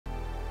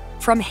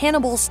From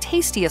Hannibal's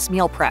tastiest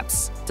meal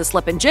preps to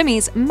Slippin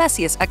Jimmy's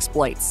messiest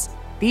exploits,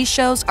 these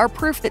shows are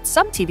proof that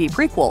some TV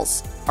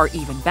prequels are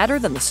even better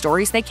than the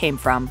stories they came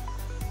from.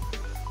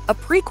 A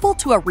prequel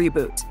to a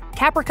reboot,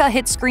 Caprica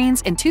hit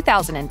screens in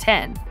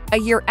 2010, a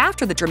year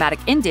after the dramatic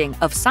ending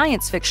of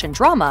science fiction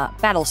drama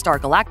Battlestar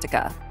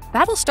Galactica.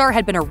 Battlestar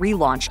had been a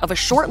relaunch of a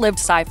short-lived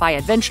sci-fi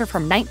adventure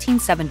from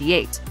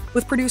 1978,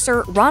 with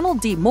producer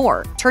Ronald D.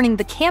 Moore turning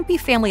the campy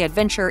family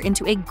adventure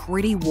into a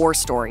gritty war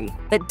story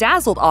that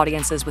dazzled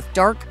audiences with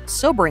dark,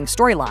 sobering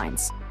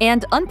storylines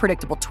and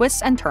unpredictable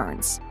twists and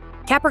turns.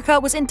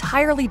 Caprica was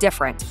entirely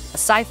different, a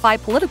sci-fi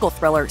political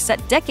thriller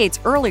set decades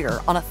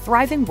earlier on a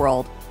thriving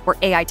world where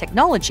AI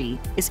technology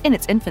is in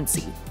its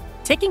infancy.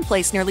 Taking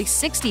place nearly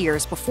 60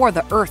 years before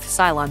the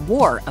Earth-Cylon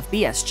War of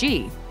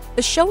BSG,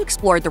 the show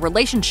explored the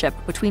relationship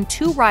between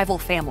two rival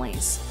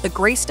families, the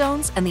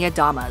Greystones and the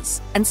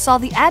Adamas, and saw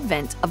the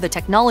advent of the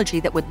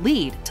technology that would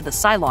lead to the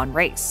Cylon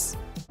race.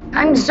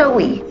 I'm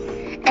Zoe,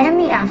 and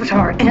the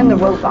Avatar and the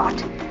robot.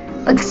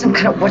 Like some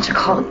kind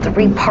of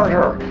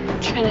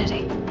three-parter.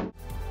 Trinity.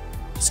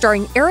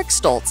 Starring Eric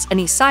Stoltz and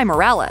Isai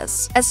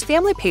Morales as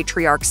family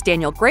patriarchs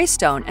Daniel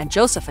Greystone and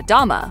Joseph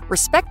Adama,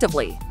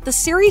 respectively, the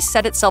series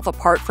set itself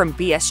apart from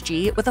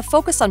BSG with a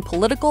focus on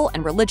political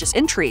and religious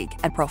intrigue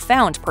and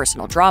profound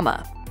personal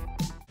drama.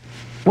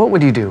 What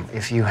would you do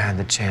if you had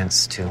the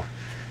chance to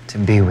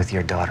be with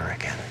your daughter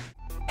again?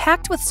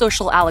 Packed with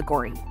social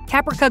allegory,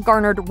 Caprica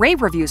garnered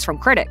rave reviews from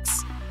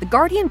critics. The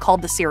Guardian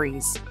called the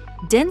series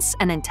dense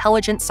and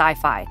intelligent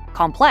sci-fi,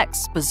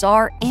 complex,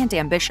 bizarre, and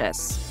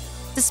ambitious.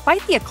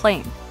 Despite the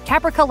acclaim,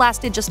 Caprica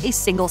lasted just a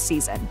single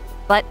season,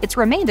 but it's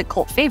remained a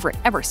cult favorite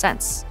ever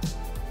since.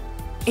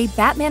 A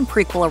Batman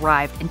prequel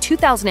arrived in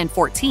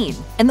 2014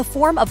 in the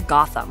form of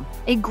Gotham,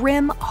 a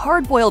grim,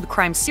 hard-boiled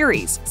crime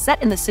series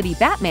set in the city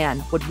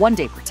Batman would one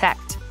day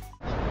protect.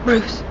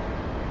 Bruce.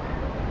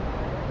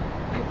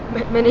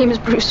 My name is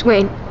Bruce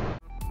Wayne.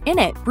 In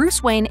it,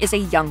 Bruce Wayne is a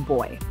young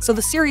boy, so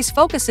the series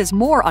focuses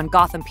more on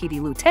Gotham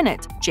PD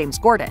Lieutenant James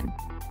Gordon,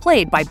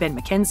 played by Ben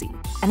McKenzie,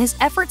 and his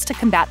efforts to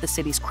combat the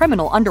city's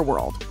criminal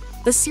underworld.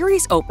 The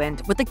series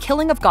opened with the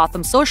killing of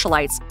Gotham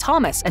socialites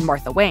Thomas and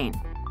Martha Wayne.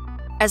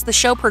 As the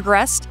show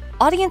progressed,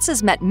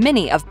 audiences met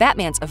many of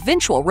Batman's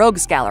eventual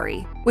rogues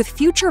gallery, with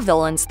future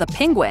villains the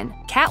Penguin,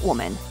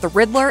 Catwoman, the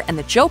Riddler, and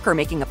the Joker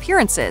making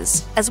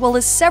appearances, as well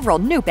as several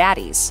new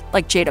baddies,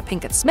 like Jada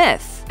Pinkett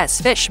Smith as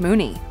Fish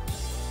Mooney.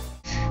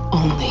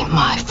 Only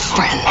my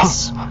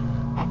friends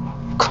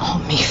call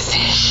me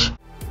Fish.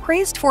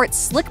 Praised for its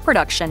slick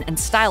production and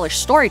stylish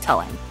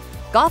storytelling,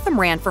 Gotham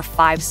ran for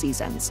 5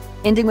 seasons,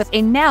 ending with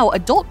a now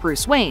adult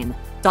Bruce Wayne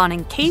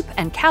donning cape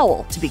and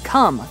cowl to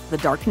become the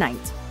Dark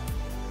Knight.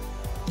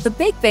 The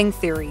Big Bang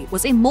Theory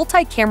was a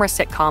multi-camera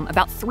sitcom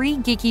about 3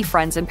 geeky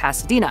friends in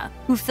Pasadena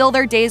who fill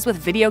their days with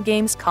video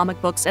games, comic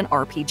books, and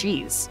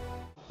RPGs.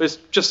 There's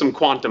just some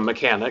quantum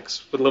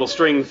mechanics with a little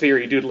string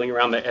theory doodling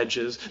around the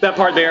edges. That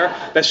part there,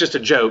 that's just a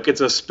joke.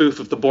 It's a spoof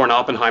of the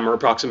Born-Oppenheimer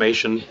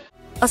approximation.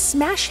 A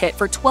smash hit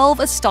for 12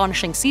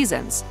 astonishing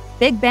seasons,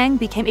 Big Bang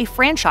became a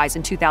franchise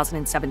in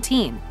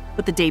 2017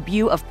 with the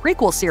debut of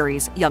prequel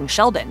series Young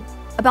Sheldon,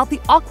 about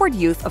the awkward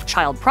youth of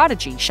child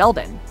prodigy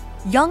Sheldon.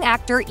 Young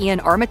actor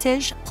Ian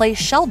Armitage plays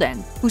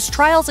Sheldon, whose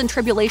trials and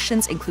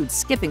tribulations include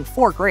skipping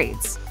 4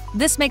 grades.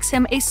 This makes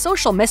him a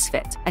social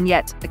misfit, and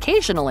yet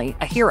occasionally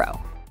a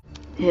hero.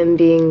 Him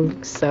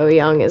being so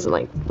young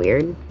isn't,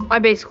 weird.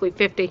 I'm basically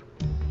 50.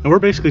 And we're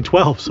basically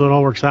 12, so it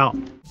all works out.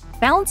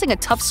 Balancing a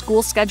tough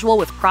school schedule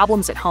with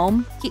problems at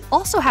home, he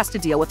also has to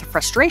deal with the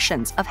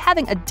frustrations of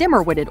having a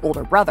dimmer-witted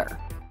older brother.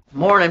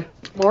 Morning.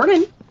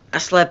 Morning. I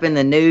slept in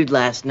the nude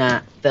last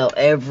night. Felt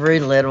every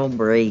little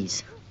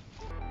breeze.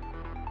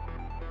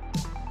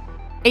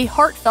 A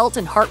heartfelt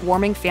and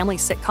heartwarming family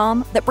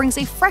sitcom that brings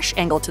a fresh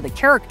angle to the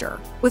character,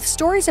 with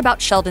stories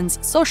about Sheldon's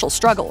social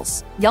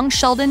struggles. Young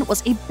Sheldon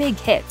was a big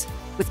hit,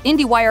 with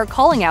IndieWire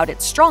calling out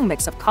its strong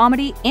mix of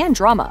comedy and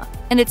drama,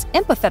 and its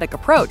empathetic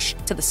approach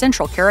to the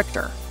central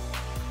character.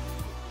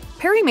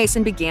 Perry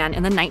Mason began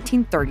in the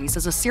 1930s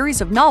as a series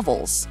of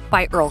novels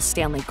by Earl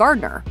Stanley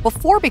Gardner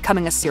before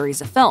becoming a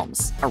series of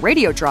films, a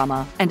radio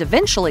drama, and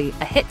eventually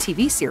a hit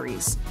TV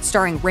series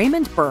starring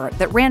Raymond Burr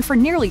that ran for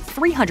nearly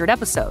 300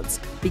 episodes,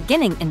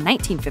 beginning in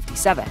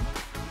 1957.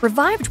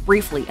 Revived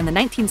briefly in the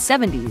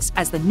 1970s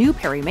as the new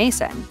Perry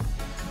Mason,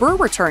 Burr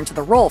returned to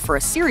the role for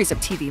a series of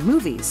TV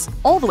movies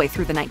all the way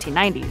through the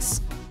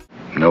 1990s.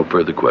 No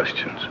further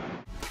questions.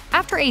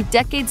 After a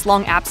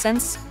decades-long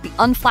absence, the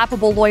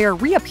unflappable lawyer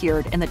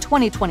reappeared in the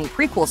 2020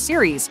 prequel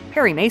series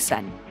Perry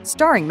Mason,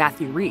 starring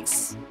Matthew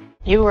Rhys.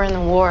 You were in the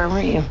war,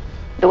 weren't you?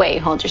 The way you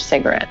hold your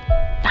cigarette,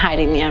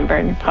 hiding the ember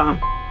in your palm.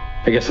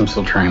 I guess I'm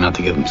still trying not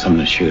to give him something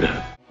to shoot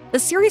at. The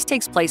series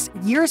takes place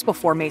years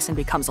before Mason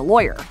becomes a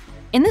lawyer.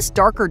 In this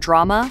darker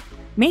drama,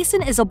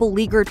 Mason is a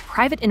beleaguered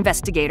private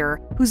investigator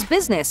whose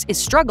business is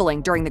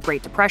struggling during the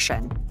Great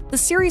Depression. The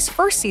series'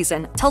 first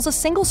season tells a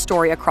single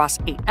story across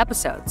 8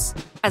 episodes,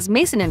 as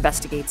Mason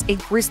investigates a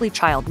grisly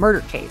child murder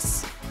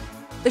case.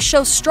 The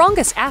show's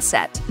strongest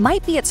asset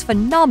might be its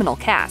phenomenal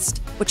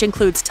cast, which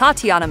includes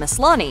Tatiana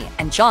Maslany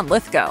and John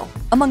Lithgow,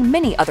 among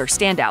many other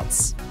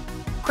standouts.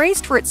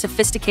 Praised for its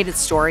sophisticated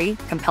story,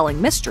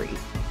 compelling mystery,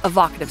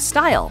 evocative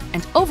style,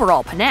 and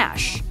overall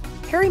panache,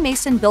 Perry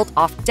Mason built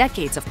off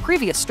decades of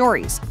previous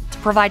stories to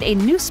provide a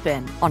new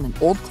spin on an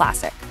old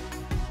classic.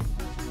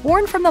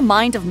 Born from the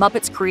mind of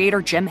Muppets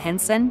creator Jim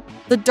Henson,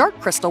 The Dark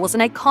Crystal was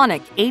an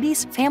iconic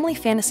 80s family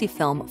fantasy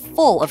film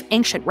full of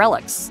ancient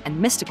relics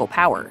and mystical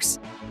powers.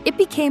 It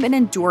became an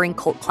enduring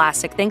cult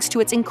classic thanks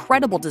to its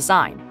incredible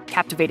design,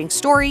 captivating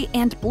story,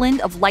 and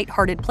blend of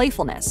lighthearted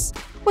playfulness,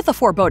 with a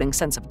foreboding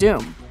sense of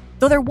doom.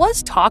 Though there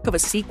was talk of a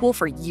sequel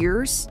for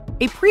years,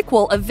 a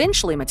prequel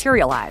eventually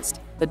materialized,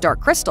 The Dark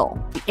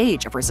Crystal: The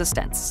Age of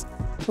Resistance.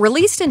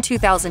 Released in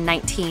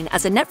 2019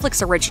 as a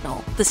Netflix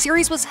original, the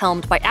series was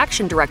helmed by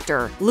action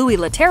director Louis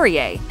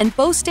Leterrier and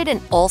boasted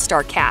an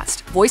all-star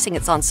cast, voicing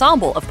its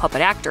ensemble of puppet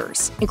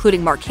actors,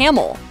 including Mark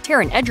Hamill,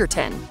 Taron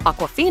Egerton,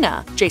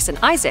 Awkwafina, Jason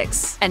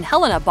Isaacs, and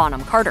Helena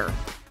Bonham Carter.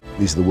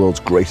 These are the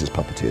world's greatest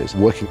puppeteers.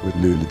 Working with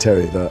Louis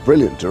Leterrier, the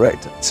brilliant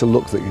director, it's a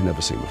look that you've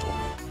never seen before.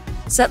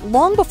 Set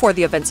long before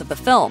the events of the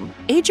film,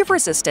 Age of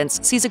Resistance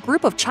sees a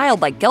group of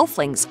childlike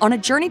gelflings on a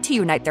journey to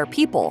unite their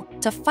people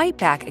to fight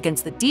back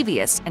against the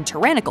devious and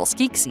tyrannical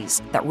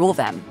Skeksis that rule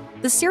them.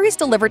 The series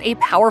delivered a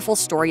powerful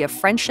story of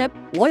friendship,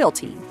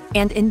 loyalty,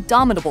 and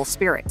indomitable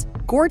spirit,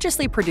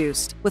 gorgeously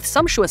produced with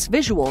sumptuous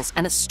visuals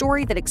and a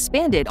story that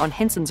expanded on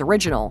Henson's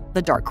original,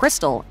 The Dark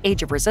Crystal: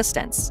 Age of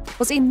Resistance,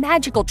 was a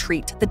magical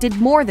treat that did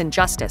more than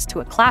justice to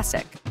a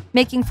classic,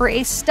 making for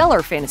a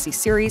stellar fantasy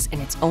series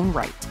in its own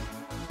right.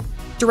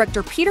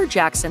 Director Peter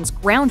Jackson's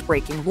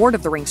groundbreaking Lord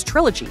of the Rings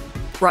trilogy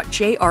brought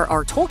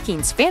J.R.R.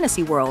 Tolkien's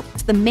fantasy world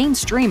to the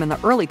mainstream in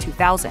the early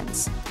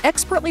 2000s.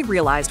 Expertly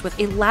realized with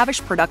a lavish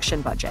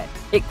production budget,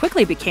 it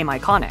quickly became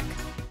iconic.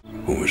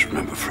 Always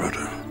remember,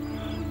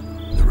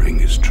 Frodo, the ring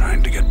is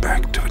trying to get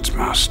back to its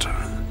master.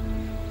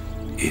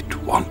 It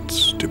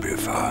wants to be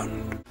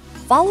found.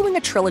 Following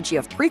a trilogy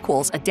of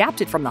prequels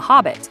adapted from The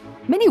Hobbit,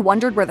 many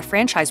wondered where the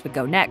franchise would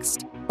go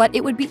next. But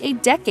it would be a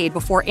decade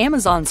before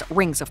Amazon's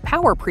Rings of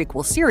Power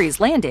prequel series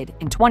landed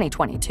in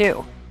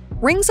 2022.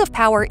 Rings of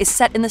Power is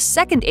set in the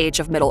Second Age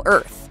of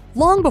Middle-earth,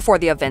 long before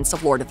the events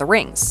of Lord of the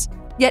Rings,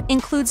 yet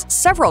includes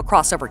several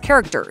crossover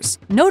characters,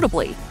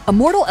 notably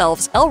immortal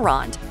elves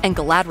Elrond and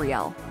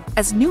Galadriel.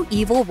 As new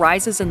evil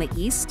rises in the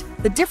east,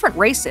 the different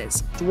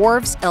races,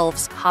 dwarves,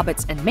 elves,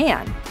 hobbits, and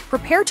man,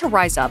 prepare to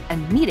rise up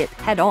and meet it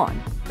head-on.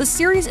 The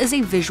series is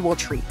a visual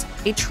treat,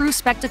 a true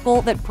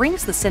spectacle that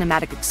brings the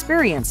cinematic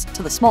experience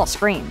to the small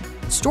screen.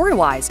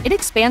 Story-wise, it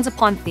expands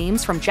upon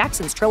themes from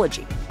Jackson's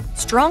trilogy.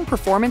 Strong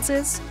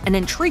performances, an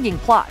intriguing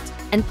plot,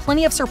 and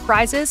plenty of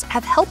surprises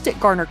have helped it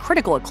garner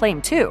critical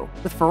acclaim too,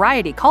 with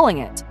Variety calling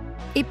it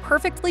a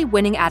perfectly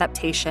winning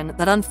adaptation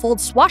that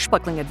unfolds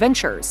swashbuckling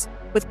adventures,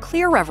 with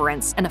clear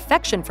reverence and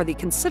affection for the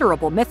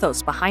considerable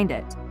mythos behind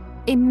it.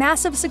 A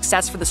massive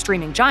success for the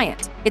streaming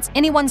giant, it's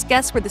anyone's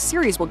guess where the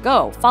series will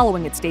go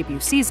following its debut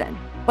season,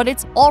 but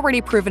it's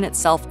already proven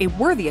itself a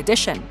worthy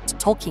addition to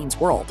Tolkien's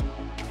world.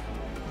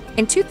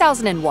 In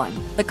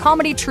 2001, the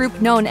comedy troupe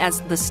known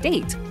as The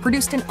State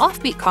produced an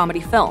offbeat comedy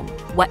film,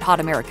 Wet Hot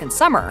American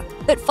Summer,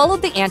 that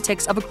followed the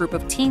antics of a group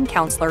of teen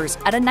counselors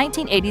at a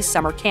 1980s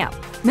summer camp.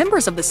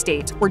 Members of The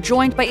State were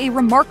joined by a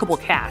remarkable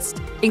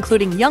cast,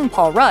 including young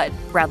Paul Rudd,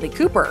 Bradley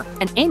Cooper,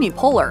 and Amy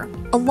Poehler,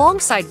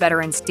 alongside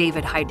veterans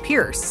David Hyde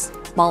Pierce,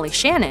 Molly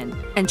Shannon,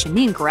 and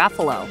Janeane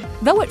Garofalo.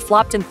 Though it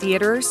flopped in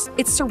theaters,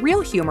 its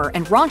surreal humor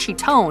and raunchy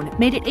tone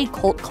made it a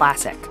cult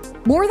classic.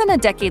 More than a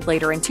decade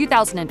later in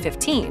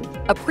 2015,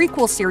 a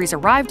prequel series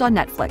arrived on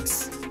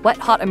Netflix, Wet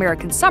Hot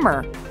American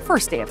Summer: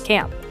 First Day of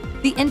Camp.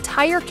 The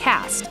entire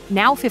cast,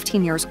 now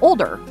 15 years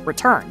older,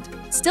 returned,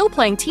 still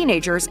playing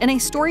teenagers in a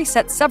story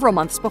set several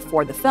months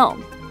before the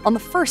film, on the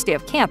first day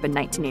of camp in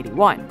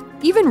 1981.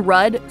 Even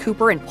Rudd,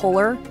 Cooper, and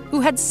Poehler,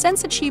 who had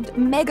since achieved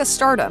mega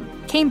stardom,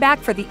 came back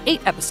for the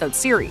 8-episode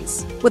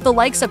series, with the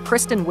likes of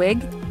Kristen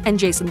Wiig and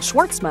Jason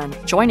Schwartzman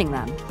joining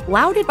them.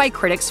 Lauded by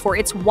critics for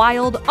its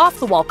wild,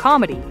 off-the-wall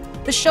comedy,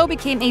 the show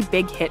became a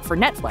big hit for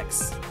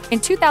Netflix. In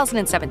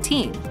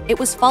 2017, it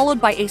was followed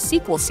by a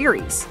sequel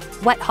series,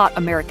 Wet Hot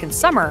American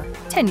Summer,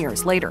 10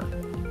 years later.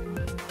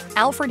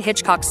 Alfred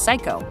Hitchcock's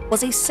Psycho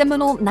was a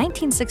seminal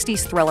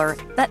 1960s thriller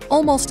that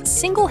almost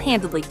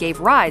single-handedly gave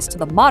rise to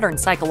the modern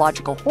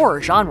psychological horror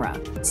genre.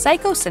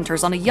 Psycho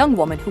centers on a young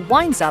woman who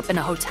winds up in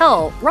a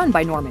hotel run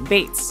by Norman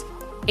Bates,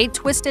 a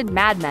twisted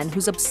madman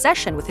whose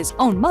obsession with his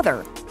own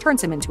mother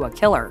turns him into a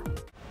killer.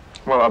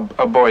 Well,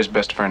 a boy's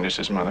best friend is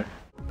his mother.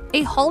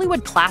 A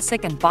Hollywood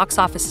classic and box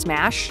office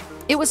smash,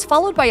 it was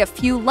followed by a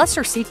few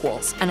lesser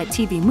sequels and a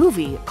TV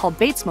movie called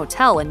Bates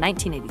Motel in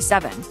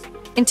 1987.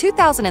 In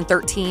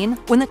 2013,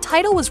 when the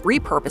title was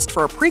repurposed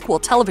for a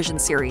prequel television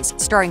series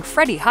starring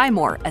Freddie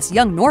Highmore as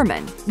young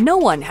Norman, no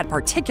one had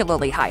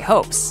particularly high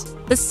hopes.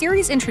 The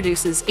series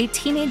introduces a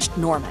teenaged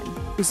Norman,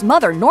 whose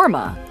mother,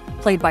 Norma,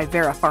 played by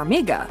Vera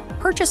Farmiga,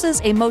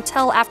 purchases a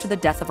motel after the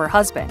death of her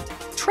husband,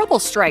 trouble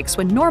strikes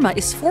when Norma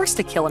is forced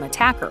to kill an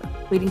attacker,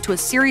 leading to a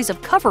series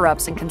of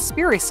cover-ups and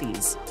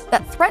conspiracies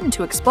that threaten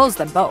to expose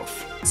them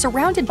both.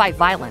 Surrounded by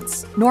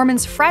violence,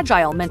 Norman's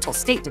fragile mental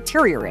state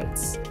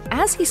deteriorates.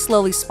 As he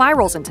slowly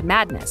spirals into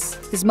madness,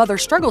 his mother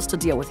struggles to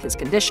deal with his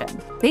condition.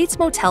 Bates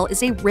Motel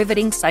is a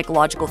riveting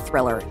psychological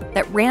thriller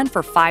that ran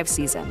for 5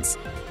 seasons.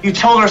 You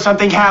told her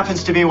something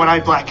happens to me when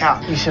I black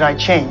out. You said I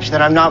changed,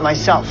 that I'm not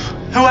myself.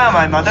 Who am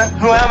I, Mother?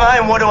 Who am I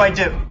and what do I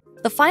do?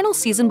 The final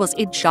season was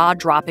a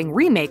jaw-dropping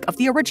remake of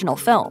the original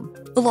film.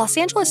 The Los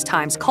Angeles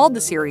Times called the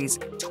series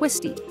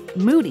twisty,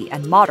 moody,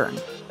 and modern.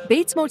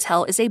 Bates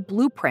Motel is a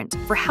blueprint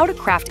for how to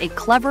craft a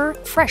clever,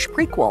 fresh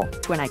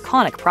prequel to an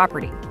iconic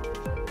property.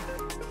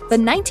 The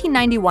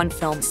 1991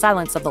 film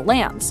Silence of the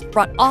Lambs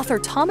brought author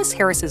Thomas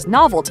Harris's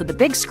novel to the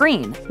big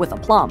screen with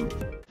aplomb.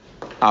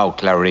 Oh,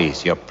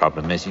 Clarice, your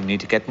problem is you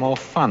need to get more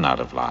fun out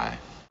of life.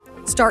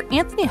 Star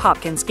Anthony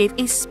Hopkins gave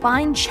a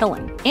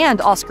spine-chilling and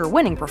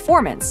Oscar-winning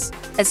performance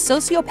as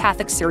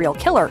sociopathic serial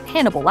killer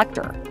Hannibal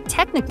Lecter.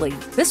 Technically,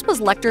 this was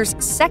Lecter's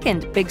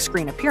second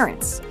big-screen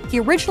appearance. He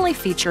originally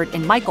featured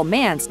in Michael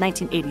Mann's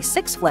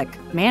 1986 flick,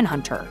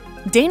 Manhunter.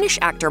 Danish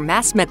actor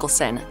Mads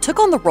Mikkelsen took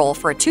on the role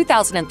for a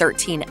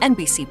 2013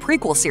 NBC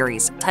prequel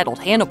series titled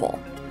Hannibal,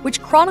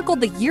 which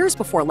chronicled the years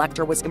before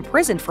Lecter was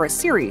imprisoned for a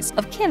series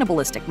of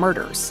cannibalistic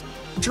murders.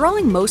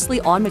 Drawing mostly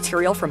on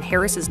material from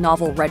Harris's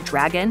novel Red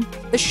Dragon,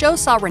 the show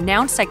saw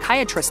renowned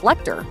psychiatrist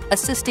Lecter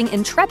assisting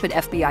intrepid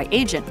FBI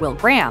agent Will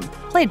Graham,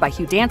 played by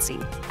Hugh Dancy,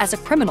 as a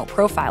criminal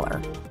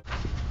profiler.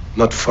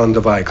 Not fond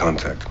of eye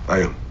contact,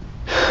 I am.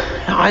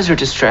 Eyes are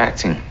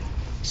distracting. You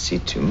see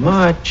too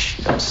much,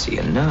 you don't see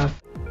enough.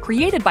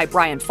 Created by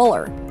Brian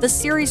Fuller, the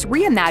series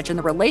reimagined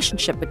the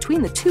relationship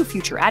between the two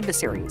future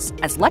adversaries,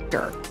 as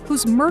Lecter,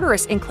 whose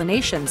murderous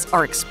inclinations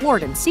are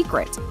explored in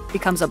secret,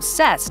 becomes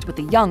obsessed with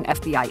the young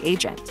FBI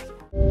agent.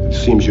 It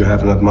seems you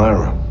have an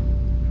admirer.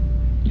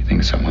 You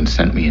think someone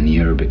sent me in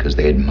here because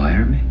they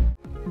admire me?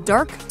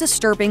 Dark,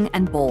 disturbing,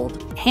 and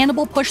bold,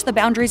 Hannibal pushed the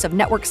boundaries of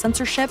network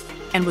censorship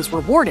and was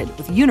rewarded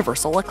with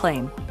universal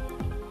acclaim.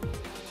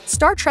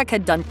 Star Trek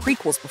had done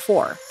prequels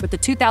before, with the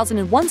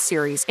 2001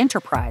 series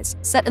Enterprise,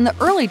 set in the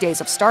early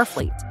days of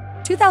Starfleet.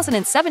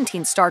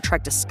 2017's Star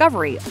Trek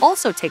Discovery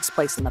also takes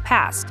place in the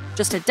past,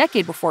 just a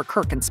decade before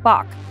Kirk and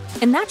Spock.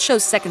 In that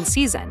show's second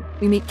season,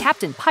 we meet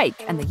Captain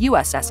Pike and the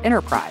USS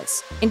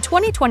Enterprise. In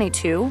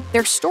 2022,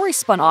 their story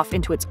spun off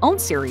into its own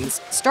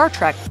series, Star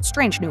Trek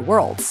Strange New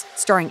Worlds,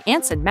 starring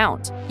Anson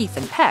Mount,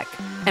 Ethan Peck,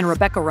 and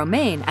Rebecca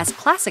Romijn as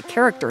classic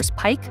characters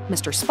Pike,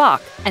 Mr.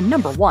 Spock, and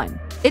Number 1.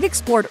 It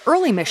explored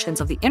early missions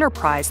of the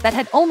Enterprise that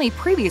had only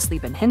previously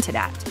been hinted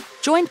at,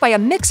 joined by a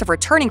mix of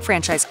returning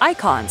franchise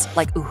icons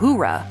like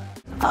Uhura.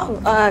 Oh,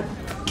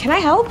 can I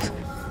help?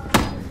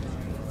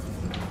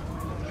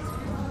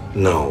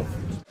 No.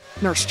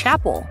 Nurse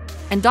Chapel,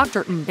 and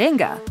Dr.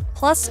 Mbenga,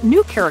 plus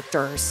new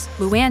characters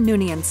Luann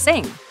Nunez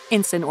Singh,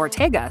 Ensign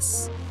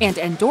Ortegas, and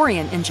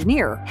Andorian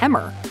engineer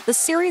Hemmer. The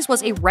series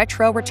was a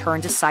retro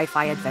return to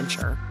sci-fi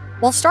adventure.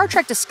 While Star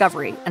Trek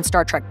Discovery and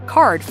Star Trek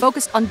Picard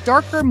focused on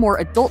darker, more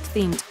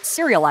adult-themed,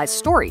 serialized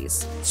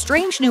stories,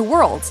 Strange New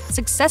Worlds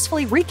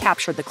successfully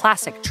recaptured the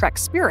classic Trek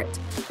spirit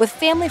with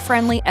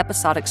family-friendly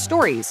episodic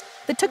stories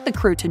that took the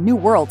crew to new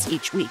worlds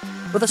each week.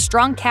 With a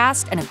strong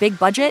cast and a big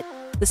budget,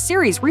 the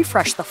series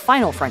refreshed the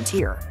final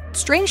frontier.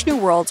 Strange New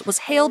Worlds was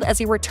hailed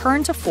as a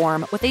return to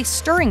form with a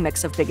stirring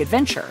mix of big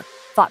adventure,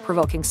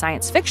 thought-provoking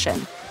science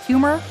fiction,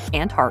 humor,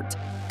 and heart.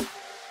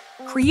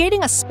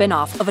 Creating a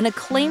spin-off of an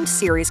acclaimed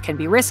series can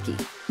be risky.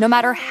 No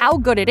matter how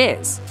good it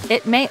is,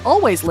 it may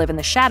always live in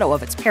the shadow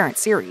of its parent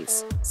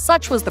series.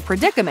 Such was the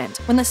predicament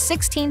when the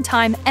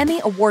 16-time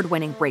Emmy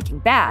Award-winning Breaking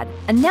Bad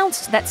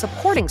announced that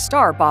supporting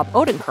star Bob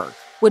Odenkirk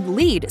would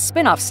lead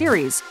spin-off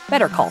series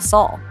Better Call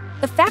Saul.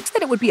 The fact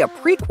that it would be a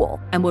prequel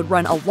and would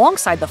run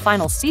alongside the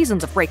final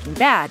seasons of Breaking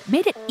Bad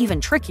made it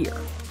even trickier.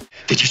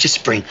 Did you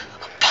just bring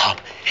Bob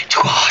to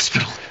a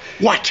hospital?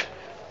 What?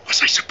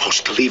 Was I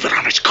supposed to leave it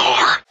on his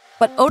car?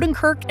 But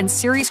Odenkirk and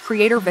series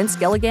creator Vince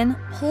Gilligan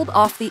pulled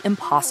off the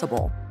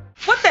impossible.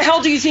 What the hell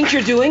do you think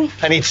you're doing?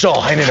 I need Saul.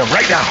 I need him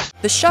right now.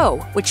 The show,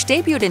 which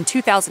debuted in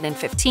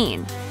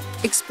 2015,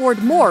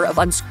 explored more of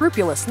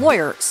unscrupulous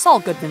lawyer Saul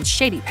Goodman's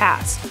shady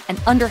past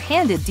and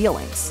underhanded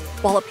dealings,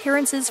 while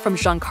appearances from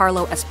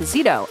Giancarlo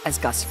Esposito as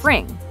Gus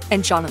Fring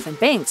and Jonathan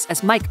Banks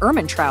as Mike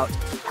Ehrmantraut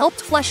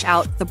helped flesh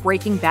out the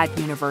Breaking Bad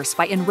universe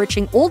by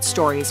enriching old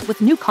stories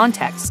with new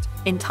context.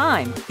 In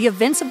time, the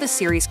events of the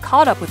series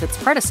caught up with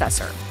its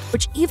predecessor,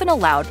 which even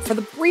allowed for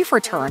the brief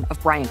return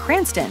of Bryan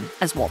Cranston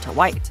as Walter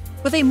White.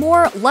 With a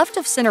more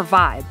left-of-center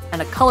vibe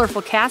and a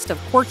colorful cast of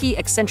quirky,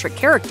 eccentric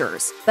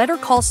characters, Better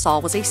Call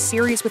Saul was a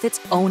series with its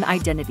own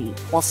identity,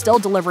 while still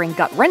delivering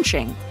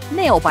gut-wrenching,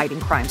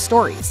 nail-biting crime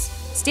stories.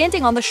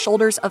 Standing on the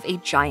shoulders of a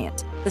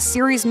giant, the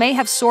series may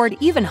have soared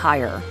even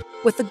higher,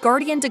 with The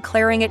Guardian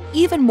declaring it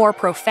even more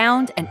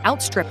profound and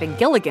outstripping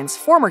Gilligan's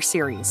former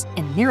series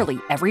in nearly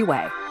every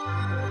way.